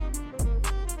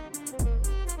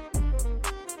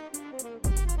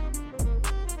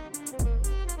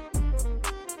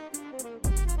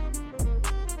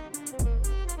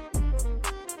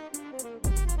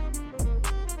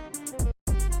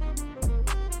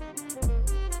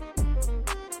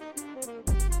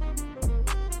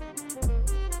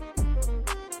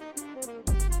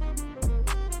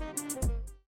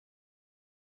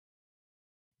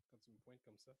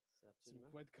ça. Tu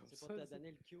Absolument. peux être comme C'est ça. pour te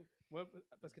donner le cue. Moi,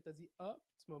 parce que tu as dit ah,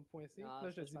 tu m'as pointé. Non, Là,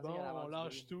 je te je dis pensais qu'il bon, allait avoir on du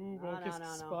lâche bruit. tout. Bon, Non, non, qu'est-ce qui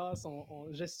non, se non. passe?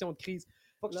 Gestion de crise.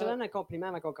 Faut que je te Là, donne un compliment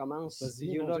avant qu'on commence.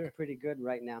 vas-y, You mon look Dieu. pretty good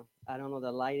right now. I don't know,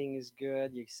 the lighting is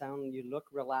good. You look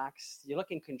relaxed. You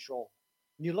look in control.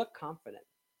 You look confident.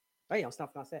 Oui, on s'est en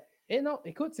français. Eh non,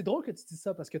 écoute, c'est drôle que tu dis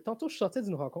ça parce que tantôt, je sortais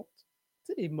d'une rencontre.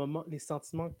 Tu sais, les moments, les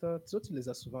sentiments que tu as, tu vois, tu les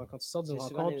as souvent. Quand tu sors d'une J'ai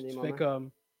souvent rencontre, des tu fais moments.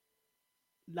 comme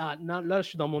là, non, là, je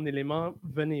suis dans mon élément,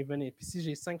 venez, venez. Puis si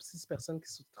j'ai 5 ou 6 personnes qui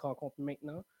se rencontrent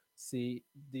maintenant, c'est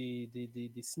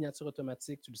des signatures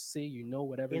automatiques, tu le sais, you know,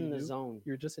 whatever In you the do, zone.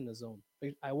 you're just in the zone.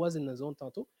 I was in the zone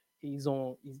tantôt, et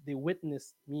they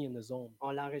witnessed me in the zone.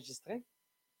 On l'a enregistré?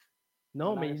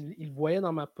 Non, mais ils voyaient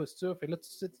dans ma posture, fait que là, tout de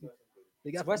suite,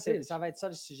 les gars, Tu vois, ça va être ça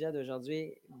le sujet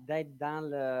d'aujourd'hui, d'être dans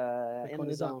le in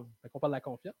the zone. Fait qu'on parle de la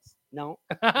confiance. Non.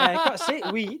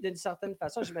 Oui, d'une certaine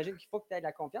façon, j'imagine qu'il faut que tu aies de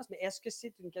la confiance, mais est-ce que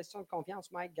c'est une question de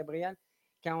confiance, Mike, Gabriel,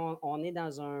 quand on est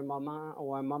dans un moment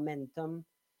ou un momentum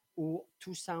où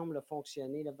tout semble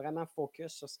fonctionner, là, vraiment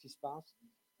focus sur ce qui se passe?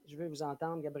 Je veux vous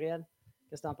entendre, Gabriel.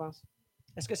 Qu'est-ce que tu en penses?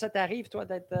 Est-ce que ça t'arrive, toi,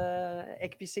 d'être... Et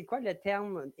puis, c'est quoi le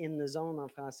terme in the zone en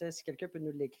français? Si quelqu'un peut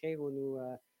nous l'écrire ou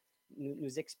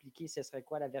nous expliquer ce serait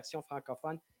quoi la version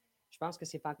francophone, je pense que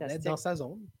c'est fantastique. D'être dans sa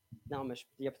zone. Non, mais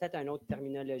il y a peut-être une autre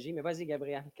terminologie, mais vas-y,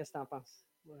 Gabriel, qu'est-ce que tu en penses?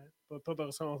 Ouais. Toi, tu as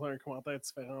reçu un commentaire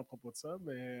différent à propos de ça,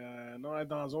 mais non, être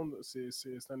dans la zone, c'est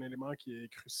un élément qui est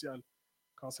crucial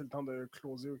quand c'est le temps de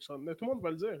closer ou quelque chose. Mais tout le monde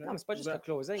va le dire. Non, hein? mais c'est pas juste le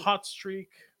closer. Hot streak,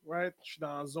 right? Je suis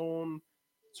dans la zone.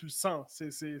 Tu le sens.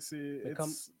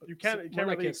 Moi,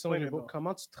 ma question est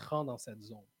comment tu te rends dans cette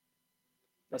zone?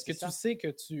 Parce que tu sais que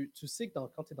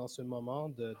quand tu es dans ce moment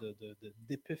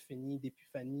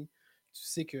d'épiphanie, tu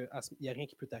sais qu'il n'y a rien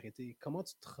qui peut t'arrêter. Comment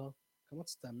tu te rends?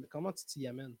 Comment tu t'y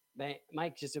amènes? Ben,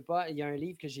 Mike, je sais pas, il y a un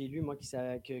livre que j'ai lu, moi,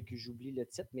 que j'oublie le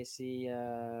titre, mais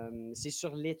c'est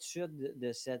sur l'étude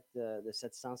de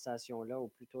cette sensation-là, ou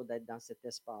plutôt d'être dans cet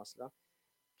espace-là.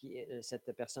 Puis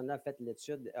cette personne-là a fait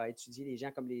l'étude, a étudié les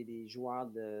gens comme les joueurs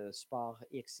de sport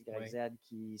X, Y, Z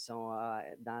qui sont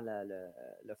dans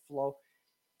le flow.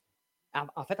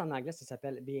 En fait, en anglais, ça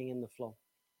s'appelle Being in the Flow.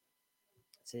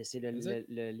 C'est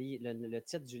le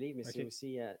titre du livre, mais c'est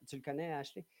aussi... tu le connais,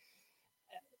 Ashley?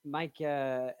 Mike,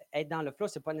 être dans le flow,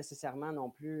 c'est pas nécessairement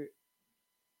non plus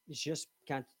juste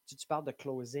quand tu parles de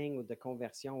closing ou de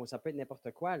conversion, ou ça peut être n'importe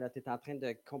quoi. Tu es en train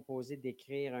de composer,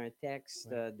 d'écrire un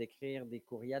texte, d'écrire des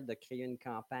courriels, de créer une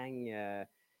campagne,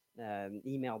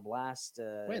 email blast.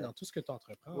 Oui, dans tout ce que tu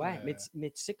entreprends. Oui, mais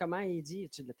tu sais comment il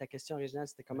dit, ta question originale,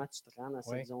 c'était comment tu te rends dans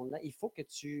cette zone-là. Il faut que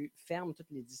tu fermes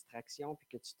toutes les distractions puis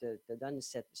que tu te donnes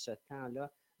ce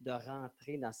temps-là de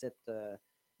rentrer dans cette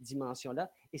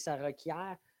dimension-là. Et ça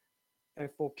requiert un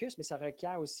focus, mais ça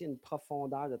requiert aussi une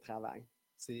profondeur de travail.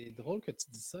 C'est drôle que tu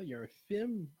dis ça. Il y a un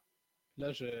film,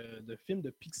 film de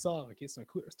Pixar, okay? C'est un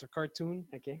cartoon,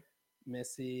 mais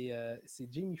c'est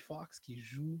Jamie Foxx qui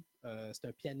joue, c'est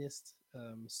un pianiste,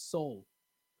 Soul.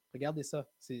 Regardez ça.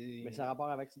 Mais ça a rapport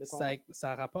avec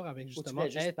ça a rapport avec justement. Ou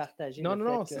tu juste partager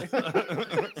non.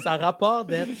 Ça a rapport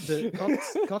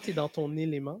quand tu es dans ton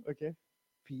élément,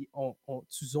 puis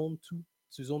tu zones tout.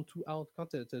 Tu zones tout out. Quand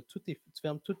tu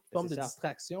fermes toute forme de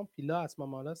distraction, puis là, à ce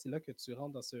moment-là, c'est là que tu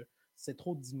rentres dans cette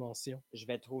autre dimension. Je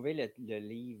vais trouver le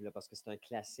livre là, parce que c'est un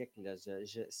classique. Là.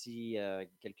 Si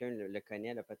quelqu'un le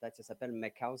connaît, là, peut-être, ça s'appelle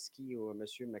Makowski ou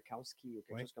Monsieur Makowski ou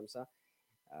quelque chose comme ça.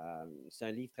 C'est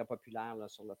un livre très populaire là,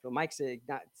 sur le flow. Mike,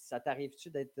 ça t'arrive-tu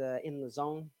d'être in the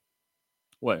zone?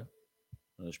 Ouais.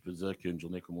 Je peux dire qu'une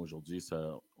journée comme aujourd'hui,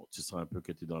 tu sens un peu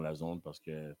que tu es dans la zone parce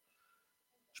que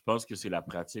je pense que c'est la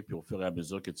pratique, puis au fur et à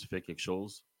mesure que tu fais quelque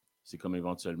chose, c'est comme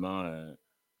éventuellement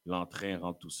l'entrain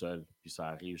rentre tout seul, puis ça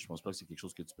arrive. Je pense pas que c'est quelque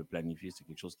chose que tu peux planifier, c'est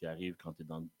quelque chose qui arrive quand tu es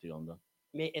dedans.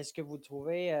 Mais est-ce que vous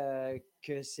trouvez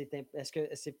est-ce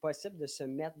que c'est possible de se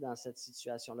mettre dans cette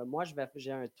situation-là? Moi,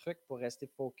 j'ai un truc pour rester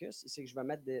focus, c'est que je vais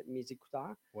mettre mes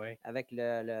écouteurs avec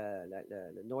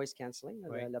le noise cancelling,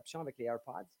 l'option avec les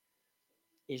AirPods.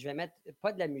 Et je vais mettre,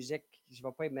 pas de la musique, je ne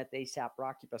vais pas mettre A$AP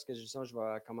Rocky parce que je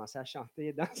vais commencer à chanter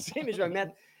et danser, mais je vais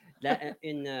mettre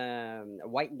une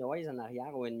white noise en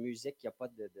arrière ou une musique qui n'a pas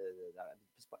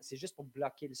c'est juste pour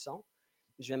bloquer le son.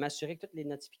 Je vais m'assurer que toutes les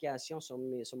notifications sur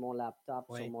mon laptop,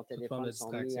 sur mon téléphone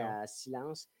sont mises à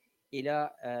silence. Et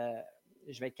là,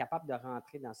 je vais être capable de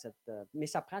rentrer dans cette... mais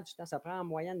ça prend du temps. Ça prend en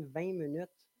moyenne 20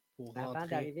 minutes avant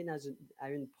d'arriver à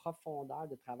une profondeur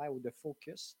de travail ou de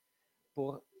focus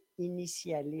pour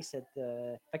initialer cette...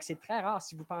 Fait que c'est très rare.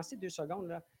 Si vous pensez 2 secondes,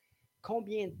 là,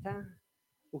 combien de temps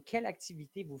ou quelle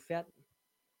activité vous faites,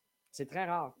 c'est très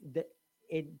rare.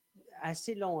 Et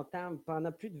assez longtemps,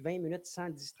 pendant plus de 20 minutes sans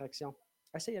distraction.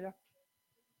 Essayez-le.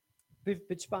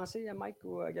 Peux-tu penser, Mike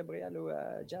ou Gabriel ou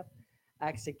Jeff,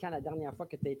 c'est quand la dernière fois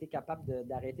que tu as été capable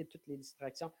d'arrêter toutes les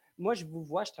distractions? Moi, je vous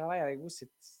vois, je travaille avec vous,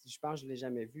 je pense que je ne l'ai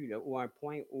jamais vu, là, ou un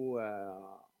point où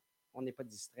on n'est pas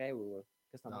distrait. Ou,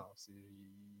 qu'est-ce que t'en penses? Non,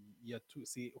 il y a tout.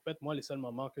 Au fait, moi, les seuls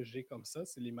moments que j'ai comme ça,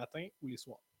 c'est les matins ou les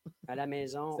soirs. À la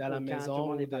maison, c'est à la ou maison, quand tout le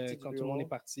monde est parti quand du tout le monde est bureau.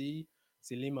 parti.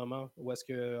 C'est les moments où est-ce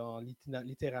que,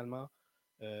 littéralement,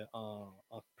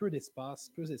 en peu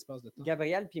d'espace de temps.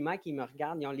 Gabriel puis Mike, ils me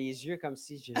regardent, ils ont les yeux comme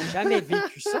si j'ai jamais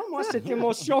vécu ça, moi, cette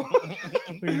émotion.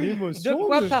 Une émotion. De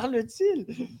quoi parle-t-il?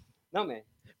 Non, mais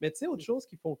tu sais, autre chose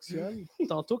qui fonctionne,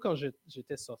 tantôt quand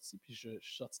j'étais sorti, puis je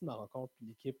suis sorti de ma rencontre, puis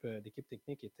l'équipe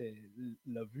technique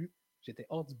l'a vu, j'étais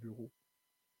hors du bureau.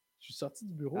 Je suis sorti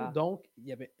du bureau, donc il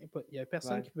y avait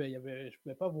personne qui pouvait, je ne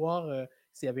pouvais pas voir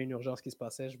s'il y avait une urgence qui se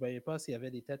passait, je ne voyais pas s'il y avait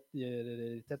des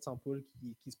têtes sans poule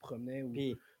qui se promenaient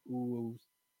ou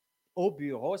au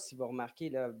bureau, si vous remarquez,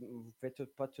 là, vous ne pouvez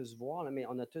pas tous voir, là, mais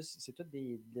c'est tout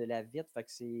de la vitre, fait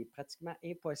que c'est pratiquement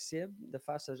impossible de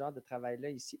faire ce genre de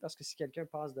travail-là ici, parce que si quelqu'un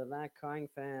passe devant, cogne,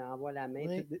 envoie la main,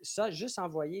 Oui. ça, juste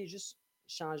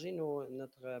changer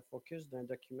notre focus d'un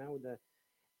document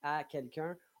à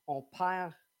quelqu'un, on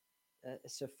perd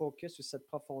ce focus ou cette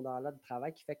profondeur-là de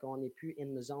travail qui fait qu'on n'est plus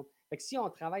in the zone. Fait que si on ne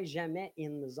travaille jamais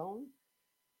in the zone,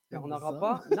 on n'aura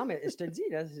pas. Non, mais je te le dis,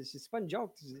 là, c'est pas une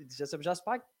joke.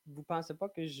 J'espère que vous ne pensez pas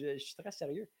que je suis très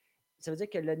sérieux. Ça veut dire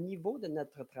que le niveau de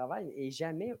notre travail n'est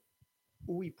jamais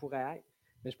où il pourrait être.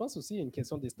 Mais je pense aussi qu'il y a une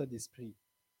question d'état d'esprit.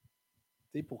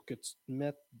 Tu sais, pour que tu te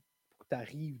mettes, pour que tu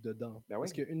arrives dedans. Ben oui.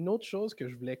 Parce qu'une autre chose que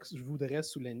je voudrais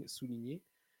souligner,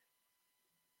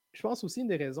 je pense aussi une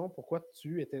des raisons pourquoi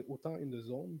tu étais autant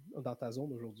dans ta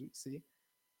zone aujourd'hui, c'est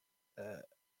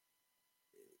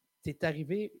t'es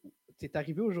arrivé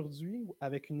aujourd'hui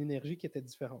avec une énergie qui était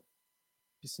différente.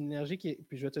 Puis c'est une énergie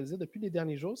puis je vais te le dire, depuis les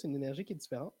derniers jours, c'est une énergie qui est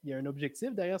différente. Il y a un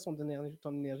objectif derrière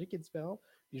ton énergie qui est différente.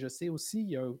 Et je sais aussi, il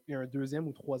y a un deuxième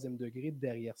ou troisième degré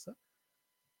derrière ça.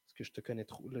 Parce que je te connais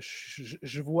trop. Là,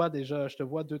 je vois déjà, je te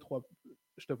vois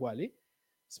je te vois aller.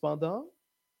 Cependant,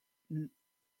 il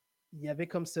y avait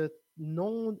comme ce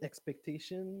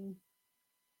non-expectation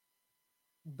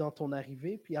dans ton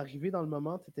arrivée, puis arrivé dans le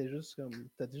moment, tu as juste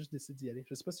décidé d'y aller.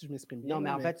 Je ne sais pas si je m'exprime bien. Non, mais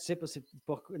en fait, tu sais,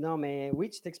 non, mais oui,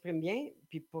 tu t'exprimes bien.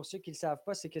 Puis pour ceux qui ne le savent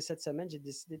pas, c'est que cette semaine, j'ai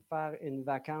décidé de faire une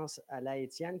vacance à la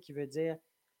Étienne, qui veut dire,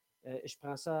 je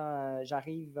prends ça,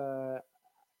 j'arrive,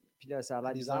 puis là, ça a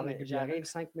l'air bizarre, mais j'arrive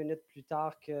 5 minutes plus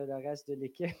tard que le reste de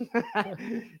l'équipe,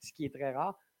 ce qui est très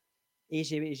rare. Et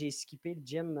j'ai skippé le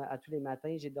gym à tous les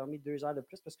matins. J'ai dormi 2 heures de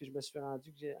plus parce que je me suis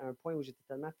rendu à un point où j'étais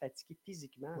tellement fatigué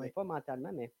physiquement, mais pas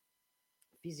mentalement, mais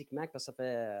physiquement, parce que ça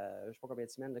fait je ne sais pas combien de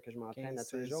semaines là, que je m'entraîne à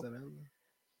tous les jours. Semaines.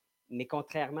 Mais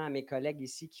contrairement à mes collègues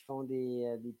ici qui font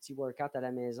des petits workouts à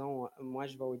la maison, moi,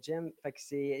 je vais au gym. Fait que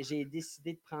j'ai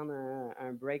décidé de prendre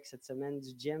un break cette semaine du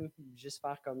gym, juste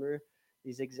faire comme eux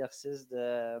des exercices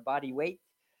de body weight.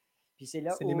 Puis c'est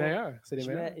là où les meilleurs.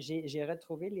 j'ai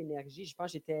retrouvé l'énergie. Je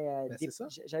pense que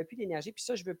j'avais plus d'énergie. Puis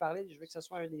ça, je veux que ce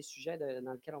soit un des sujets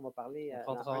dans lequel on va parler.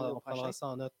 On prendra ça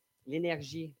en note.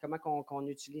 L'énergie, comment qu'on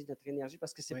utilise notre énergie,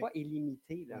 parce que c'est pas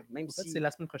illimité. Là, même en fait, c'est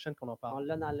la semaine prochaine qu'on en parle. On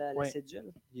l'a dans la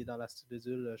cédule. Il est dans la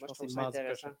cédule. Je pense que c'est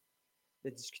intéressant de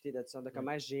discuter de ça, de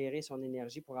comment gérer son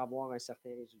énergie pour avoir un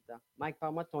certain résultat. Mike,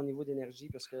 parle-moi de ton niveau d'énergie,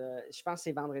 parce que je pense que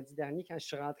c'est vendredi dernier, quand je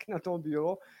suis rentré dans ton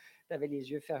bureau, tu avais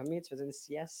les yeux fermés, tu faisais une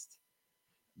sieste.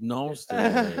 Non,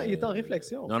 il est en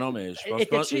réflexion. Non, mais je pense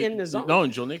Étais-tu in the zone? Non,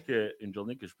 une journée que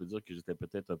je peux dire que j'étais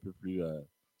peut-être un peu plus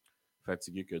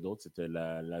fatigué que d'autres, c'était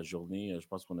la journée. Je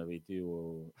pense qu'on avait été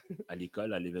à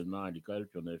l'école, à l'événement à l'école,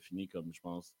 puis on avait fini comme, je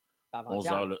pense, 11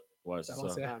 h. Ouais, c'est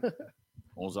ça.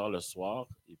 11 h le soir.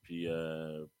 Et puis,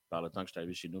 par le temps que j'étais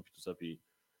arrivé chez nous, puis tout ça, puis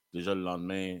déjà le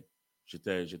lendemain,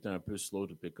 j'étais un peu slow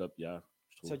to pick up hier.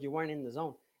 So you weren't in the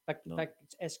zone.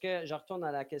 Est-ce que je retourne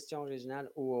à la question originale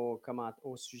ou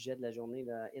au sujet de la journée,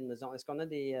 là, in the zone? Est-ce qu'on a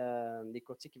des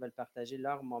courtiers qui veulent partager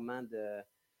leur moment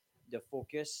de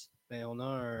focus? Ben, on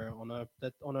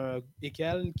a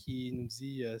Ekel qui nous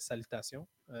dit salutations,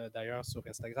 d'ailleurs sur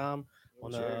Instagram.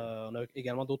 On a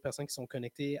également d'autres personnes qui sont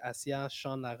connectées. Asia,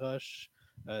 Sean Laroche,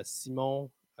 Simon,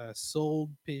 Saul,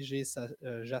 PG,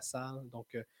 Jassal.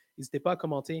 Donc, n'hésitez pas à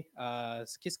commenter.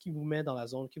 Qu'est-ce qui vous met dans la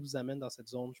zone, qui vous amène dans cette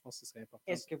zone? Je pense que ce serait important.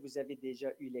 Est-ce que vous avez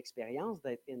déjà eu l'expérience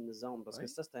d'être in the zone? Parce que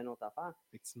ça, c'est une autre affaire.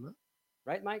 Effectivement.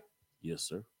 Right, Mike? Yes,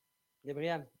 sir.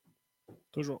 Gabriel?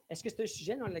 Toujours. Est-ce que c'est un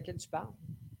sujet dans lequel tu parles?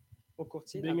 Au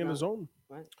courtier? Being in the zone?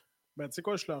 Ouais. Ben, tu sais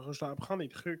quoi, je leur apprends des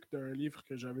trucs d'un livre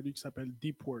que j'avais lu qui s'appelle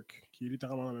Deep Work, qui est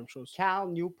littéralement la même chose. Cal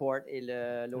Newport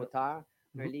est l'auteur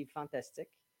d'un livre fantastique.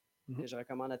 que je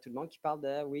recommande à tout le monde, qui parle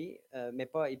de, mais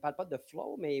pas, il ne parle pas de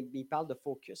flow, mais il parle de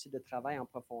focus et de travail en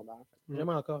profondeur. J'aime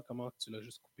encore comment tu l'as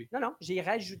juste coupé. Non, j'ai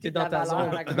rajouté T'es de la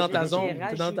valeur. T'es dans ta zone.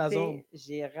 T'es dans ta zone.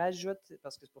 J'ai rajouté,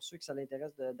 parce que c'est pour ceux que ça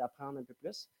l'intéresse d'apprendre un peu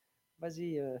plus.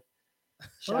 Vas-y,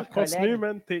 cher collègue. Continue,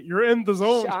 man. You're in the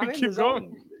zone. Keep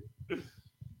going.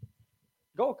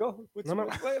 Go.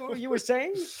 What you were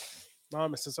saying? Non,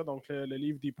 mais c'est ça. Donc, le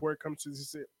livre Deep Work, comme tu dis,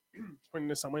 c'est pas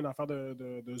nécessairement une affaire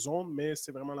de zone, mais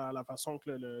c'est vraiment la façon que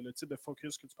le type de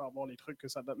focus que tu peux avoir, les trucs que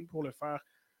ça donne pour le faire,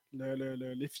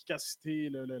 l'efficacité,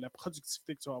 la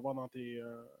productivité que tu vas avoir dans tes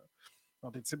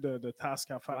types de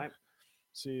tasks à faire. Ouais.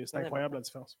 C'est incroyable la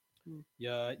différence.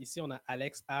 Ici, on a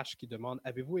Alex H qui demande «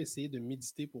 Avez-vous essayé de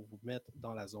méditer pour vous mettre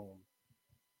dans la zone? »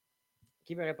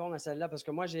 Qui veut répondre à celle-là? Parce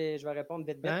que moi, je vais répondre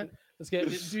vite. Hein? Parce que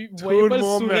vous voyez pas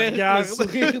le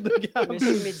sourire de Gab.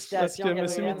 Monsieur Méditation. Parce que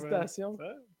Monsieur Méditation.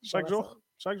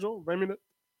 Chaque jour, 20 minutes.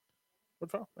 Faut le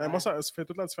faire. Ouais. Moi, ça fait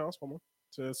toute la différence pour moi.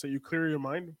 C'est you clear your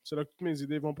mind. C'est là que toutes mes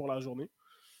idées vont pour la journée.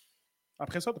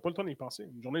 Après ça, tu n'as pas le temps d'y penser.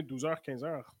 Une journée de 12 heures, 15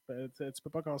 heures, tu peux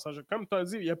pas commencer à... Comme tu as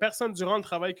dit, il n'y a personne durant le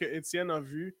travail que Étienne a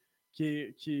vu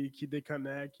qui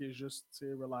déconnecte, qui est juste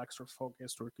relax or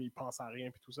focused, ou qui pense à rien,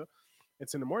 puis tout ça.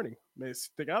 It's in the morning. Mais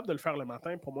si tu es capable de le faire le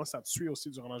matin, pour moi, ça te suit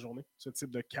aussi durant la journée. Ce type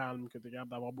de calme, que tu es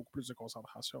capable d'avoir beaucoup plus de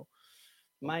concentration. Donc,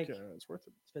 Mike,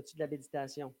 fais-tu de la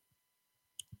méditation?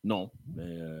 Non,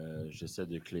 mais j'essaie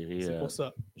d'éclairer. C'est pour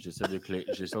ça. J'essaie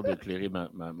d'éclairer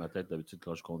ma tête d'habitude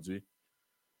quand je conduis.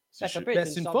 Ça peut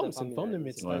être une forme de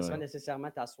méditation. Pas nécessairement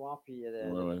t'asseoir puis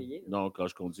prier. Non, quand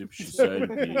je conduis puis je suis seul,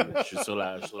 puis je suis sur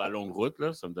la longue route,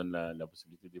 là, ça me donne la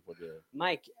possibilité des fois de...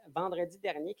 Mike, vendredi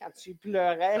dernier, quand tu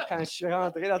pleurais quand je suis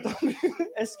rentré dans ton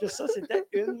bureau, est-ce que ça, c'était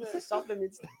une sorte de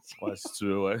méditation? Ouais, si tu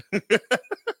veux, ouais.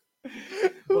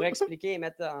 Pour expliquer et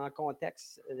mettre en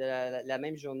contexte, la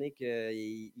même journée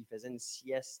qu'il faisait une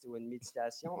sieste ou une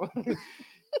méditation...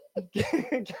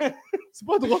 C'est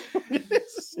pas drôle.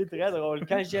 C'est très drôle.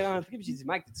 Quand j'ai rentré, j'ai dit,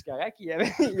 Mike, es-tu correct? Il y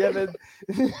avait...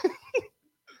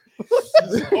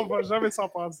 On va jamais s'en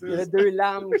passer. Il y avait 2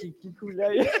 larmes qui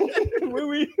coulaient.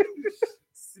 Oui.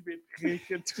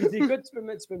 Symétrique. Tu dis, écoute, tu peux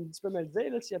me le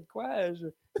dire, là, s'il y a de quoi? Je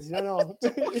dis, non.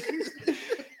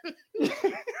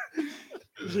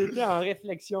 J'étais en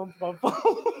réflexion profonde.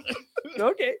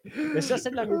 OK. Mais ça,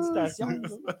 c'est de la méditation.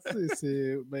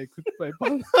 Ben écoute,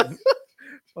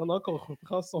 pendant qu'on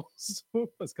reprend son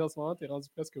souffle, parce qu'en ce moment, tu es rendu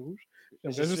presque rouge.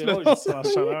 J'aimerais juste la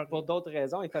chaleur. Pour d'autres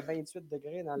raisons, il fait 28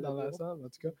 degrés dans la salle. En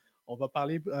tout cas, on va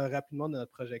parler rapidement de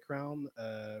notre projet Crown.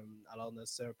 Alors,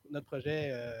 notre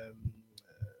projet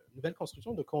nouvelle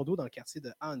construction de condos dans le quartier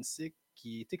de Hansik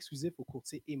qui est exclusif aux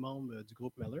courtiers et membres du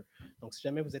groupe Miller. Donc, si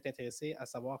jamais vous êtes intéressé à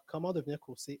savoir comment devenir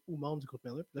courtier ou membre du groupe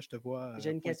Miller, là, je te vois...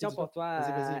 J'ai une question pour toi.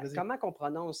 Vas-y. Comment qu'on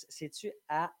prononce? C'est-tu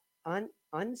à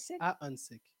Hansik? À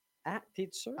Hansik. Ah, t'es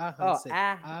sûr? À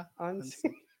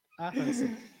Hansik. À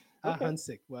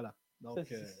Hansik, voilà. Donc,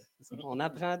 on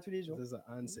apprend tous les jours. C'est ça,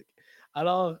 Hansik.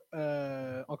 Alors,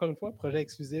 encore une fois, projet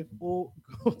exclusif au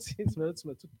courtier. Tu m'as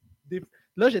tout...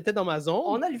 Là, j'étais dans ma zone.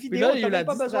 On a le vidéo, puis là, il y a eu la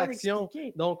pas distraction.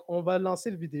 Donc, on va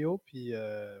lancer le vidéo, puis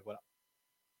voilà.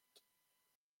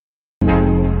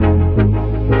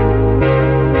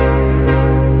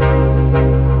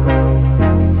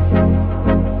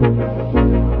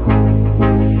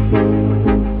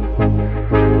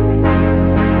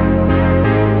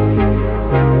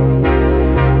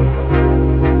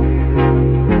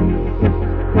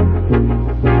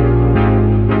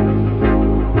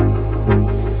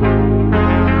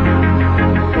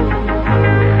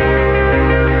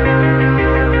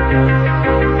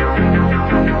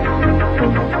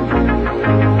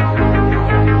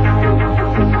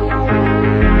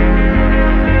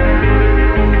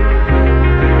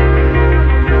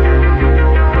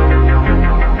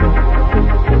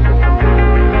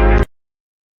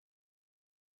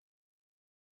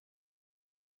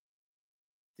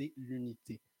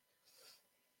 L'unité.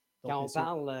 Donc, quand on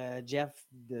parle, Jeff,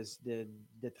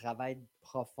 de travail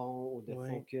profond ou de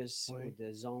focus ou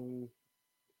de zone,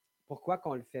 pourquoi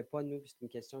qu'on ne le fait pas, nous? C'est une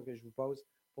question que je vous pose.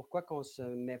 Pourquoi qu'on ne se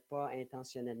met pas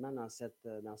intentionnellement dans cette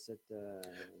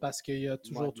parce qu'il y a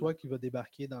toujours toi qui va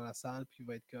débarquer dans la salle puis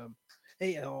va être comme «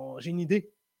 Hey, j'ai une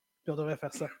idée, puis on devrait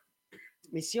faire ça. »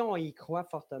 Mais si on y croit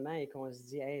fortement et qu'on se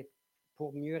dit « Hey,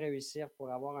 pour mieux réussir,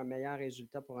 pour avoir un meilleur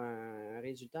résultat, pour un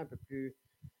résultat un peu plus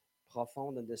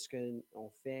profond de ce qu'on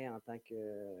fait en tant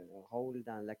que rôle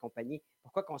dans la compagnie,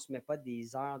 pourquoi qu'on ne se met pas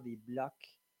des heures, des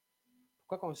blocs?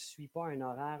 Pourquoi qu'on ne suit pas un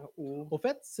horaire où... Au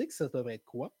fait, tu sais que ça devrait être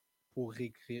quoi pour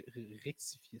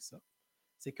rectifier ça?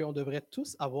 c'est qu'on devrait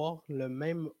tous avoir le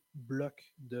même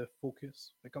bloc de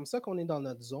focus. C'est comme ça qu'on est dans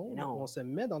notre zone, on se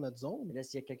met dans notre zone. Mais là,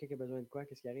 s'il y a quelqu'un qui a besoin de quoi,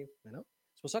 qu'est-ce qui arrive? Mais non.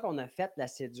 C'est pour ça qu'on a fait la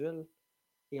cédule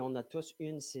et on a tous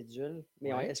une cédule, mais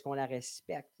est-ce qu'on la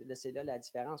respecte? Là, c'est là la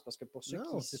différence, parce que pour ceux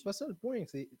non, c'est pas ça le point.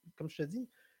 C'est, comme je te dis,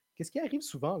 qu'est-ce qui arrive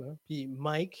souvent, là? Puis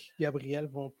Mike, Gabriel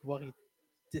vont pouvoir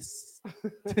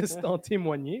en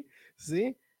témoigner.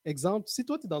 C'est, exemple, si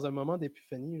toi, tu es dans un moment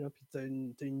d'épiphanie, puis tu as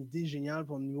une idée géniale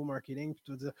pour le niveau marketing, puis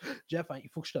tu vas dire, Jeff, il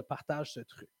faut que je te partage ce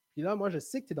truc. Puis là, moi, je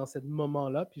sais que tu es dans ce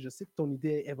moment-là, puis je sais que ton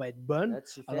idée, elle va être bonne. Là,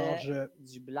 tu fais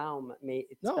du blâme, mais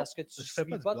non, parce que tu ne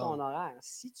suis pas ton horaire.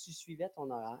 Si tu suivais ton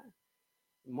horaire,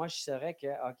 moi, je saurais que,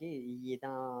 OK,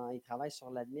 il travaille sur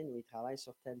l'admin ou il travaille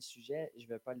sur tel sujet, je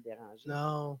ne veux pas le déranger.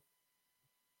 Non.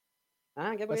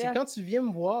 Hein, Gabriel? Parce que quand tu viens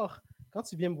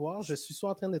me voir, je suis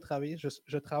soit en train de travailler,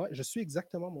 je suis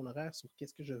exactement mon horaire sur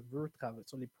qu'est-ce que je veux travailler,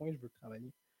 sur les points que je veux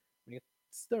travailler. Mais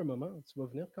si tu as un moment, tu vas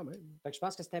venir quand même. Fait que je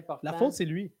pense que c'est important. La faute, c'est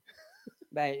lui.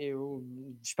 Ben,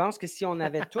 je pense que si on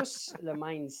avait tous le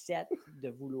mindset de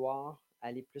vouloir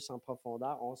aller plus en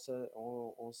profondeur,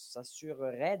 on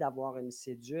s'assurerait d'avoir une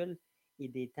cédule et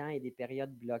des temps et des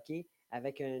périodes bloquées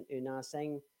avec une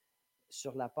enseigne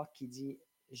sur la porte qui dit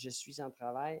 « Je suis en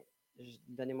travail,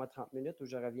 donnez-moi 30 minutes ou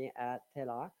je reviens à telle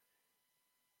heure ».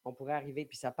 On pourrait arriver,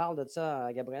 puis ça parle de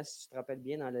ça, Gabriel, si tu te rappelles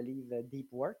bien, dans le livre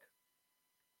Deep Work.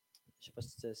 Je ne sais pas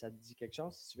si ça te dit quelque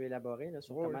chose, si tu veux élaborer là,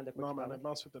 sur comment de quoi non, mais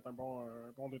honnêtement, c'est peut-être un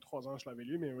bon 2-3 ans que je l'avais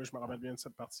lu, mais oui, je me rappelle bien de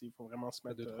cette partie. Il faut vraiment se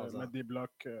mettre des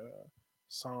blocs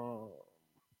sans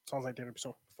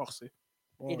interruption, forcée.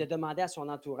 Et de demander à son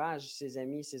entourage, ses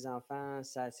amis, ses enfants,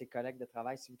 ses collègues de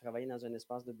travail, si vous travaillez dans un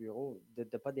espace de bureau, de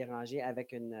ne pas déranger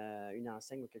avec une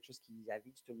enseigne ou quelque chose qui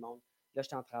avise tout le monde. Là, je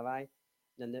suis en travail,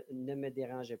 ne me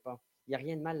dérangez pas. Il n'y a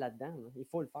rien de mal là-dedans. Là. Il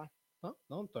faut le faire.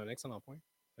 Non, tu as un excellent point.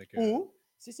 Ou,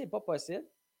 si ce n'est pas possible,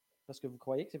 parce que vous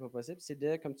croyez que ce n'est pas possible, c'est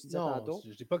de, comme tu disais tantôt. Je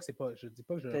ne dis pas que c'est pas. Je dis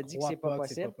pas que je ne crois pas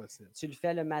que c'est pas possible. Tu le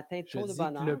fais le matin, tôt de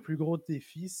bonne heure. Le plus gros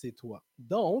défi, c'est toi.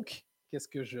 Donc, qu'est-ce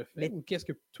que je fais ou qu'est-ce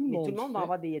que tout le monde fait? Mais tout le monde va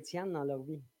avoir des Étienne dans leur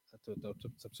vie.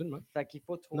 Absolument. Fait qu'il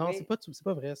faut trouver... Non, c'est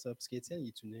pas vrai ça, parce qu'Étienne, il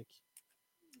est unique.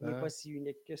 Il n'est pas si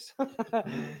unique que ça.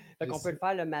 Fait qu'on peut le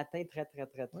faire le matin très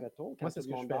tôt, quand tout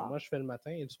le monde dort. Moi, je fais le matin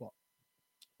et le soir.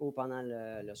 Ou pendant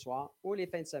le soir, ou les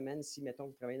fins de semaine. Si, mettons,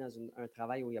 vous travaillez dans un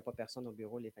travail où il n'y a pas personne au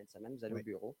bureau les fins de semaine, vous allez au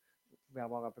bureau, vous pouvez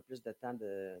avoir un peu plus de temps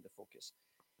de focus.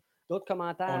 D'autres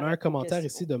commentaires? On a un commentaire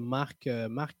ici de Marc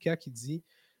K qui dit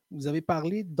 « Vous avez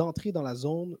parlé d'entrer dans la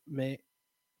zone, mais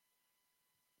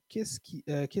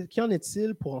qu'en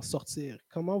est-il pour en sortir?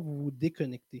 Comment vous vous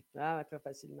déconnectez? » Ah, très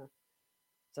facilement.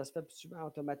 Ça se fait plus souvent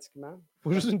automatiquement. Il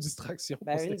faut juste une distraction.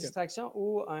 Une distraction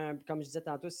ou, comme je disais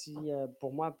tantôt, si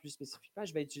pour moi, plus spécifiquement,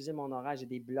 je vais utiliser mon horaire, j'ai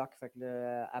des blocs. Fait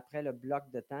que après le bloc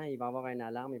de temps, il va y avoir une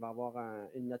alarme, il va y avoir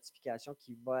une notification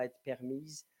qui va être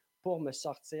permise pour me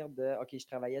sortir de OK, je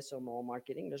travaillais sur mon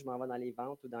marketing, là, je m'en vais dans les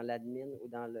ventes ou dans l'admin ou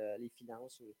dans les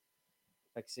finances.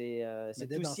 Fait que c'est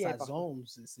tout aussi important.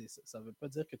 Zone, ça ne veut pas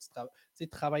dire que tu travailles. Tu sais,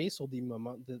 travailler sur des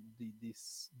moments, des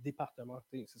départements.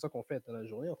 C'est ça qu'on fait dans la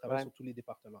journée, on travaille sur tous les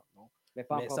départements. Non? Mais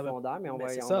pas en profondeur, mais on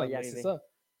va y arriver. C'est ça.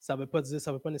 Ça ne veut pas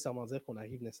nécessairement dire qu'on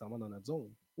arrive nécessairement dans notre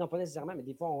zone. Non, pas nécessairement, mais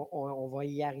des fois, on va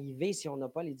y arriver si on n'a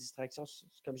pas les distractions.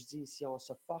 Comme je dis, si on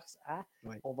se force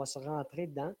on va se rentrer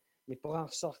dedans. Mais pour en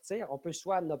ressortir, on peut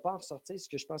soit ne pas en ressortir, ce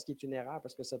que je pense qui est une erreur,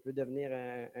 parce que ça peut devenir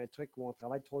un truc où on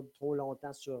travaille trop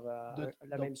longtemps sur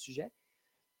le même sujet.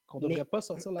 Qu'on ne devrait pas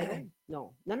sortir la zone?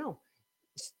 Non.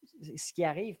 Ce qui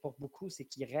arrive pour beaucoup, c'est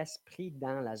qu'ils restent pris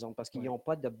dans la zone parce qu'ils n'ont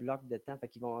pas de bloc de temps. Fait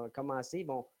qu'ils vont commencer, ils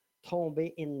vont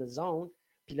tomber in the zone.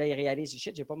 Puis là, ils réalisent,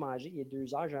 shit, j'ai pas mangé, il est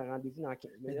 2 heures, j'ai un rendez-vous dans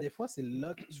 15 minutes. Mais des fois, c'est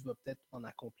là que tu vas peut-être en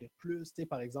accomplir plus. Tu sais,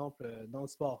 par exemple, dans le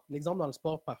sport. L'exemple dans le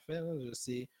sport parfait,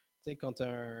 c'est quand tu as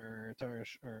un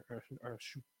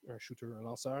shooter, un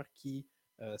lanceur qui,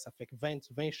 ça fait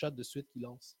 20 shots de suite qu'il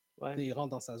lance. Il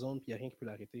rentre dans sa zone puis il n'y a rien qui peut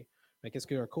l'arrêter. Mais qu'est-ce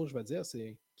qu'un coach va dire?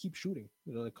 C'est keep shooting.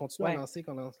 Continue à lancer,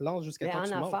 lance jusqu'à temps que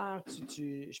tu montes. Mais en affaires,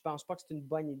 je pense pas que c'est une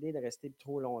bonne idée de rester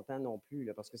trop longtemps non plus,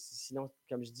 là, parce que sinon,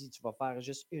 comme je dis, tu vas faire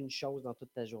juste une chose dans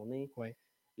toute ta journée. Ouais.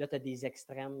 Là, tu as des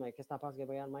extrêmes. Qu'est-ce que tu en penses,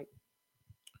 Gabriel, Mike?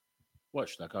 Oui,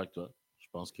 je suis d'accord avec toi. Je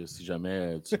pense que si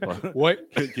jamais tu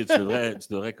que tu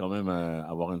devrais quand même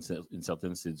avoir une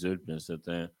certaine cédule et un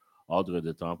certain ordre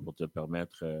de temps pour te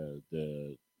permettre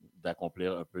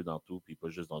d'accomplir un peu dans tout, puis pas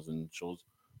juste dans une chose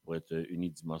pour être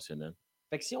unidimensionnel.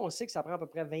 Fait que si on sait que ça prend à peu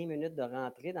près 20 minutes de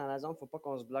rentrer dans la zone, il ne faut pas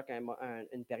qu'on se bloque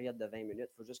une période de 20 minutes.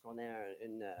 Il faut juste qu'on ait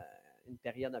une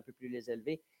période un peu plus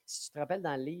élevée. Si tu te rappelles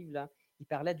dans le livre, là, il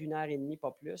parlait d'1 heure et demie,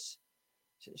 pas plus.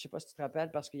 Je ne sais pas si tu te rappelles,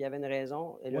 parce qu'il y avait une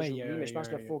raison, et là j'oublie, mais je pense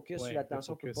que le focus sur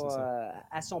l'attention peut pas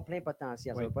à son plein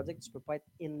potentiel. Ça ne veut pas dire que tu ne peux pas être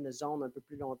in the zone un peu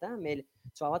plus longtemps, mais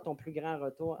tu vas avoir ton plus grand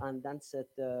retour en dedans de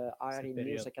cette heure et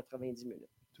demie ou ces 90 minutes.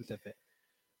 Tout à fait.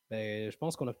 Ben, je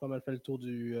pense qu'on a pas mal fait le tour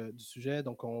du sujet,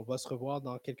 donc on va se revoir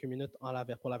dans quelques minutes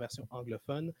pour la version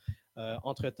anglophone.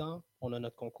 Entre-temps, on a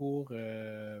notre concours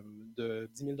de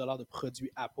 10 000 $ de produits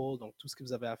Apple. Donc, tout ce que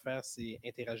vous avez à faire, c'est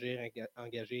interagir,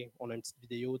 engager. On a une petite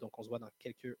vidéo, donc on se voit dans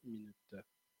quelques minutes.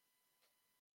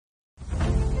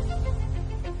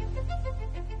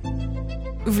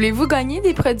 Voulez-vous gagner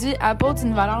des produits Apple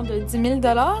d'une valeur de 10 000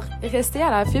 $? Restez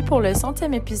à l'affût pour le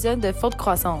 100e épisode de Faute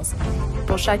Croissance.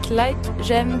 Pour chaque like,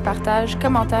 j'aime, partage,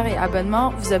 commentaire et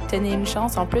abonnement, vous obtenez une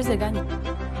chance en plus de gagner.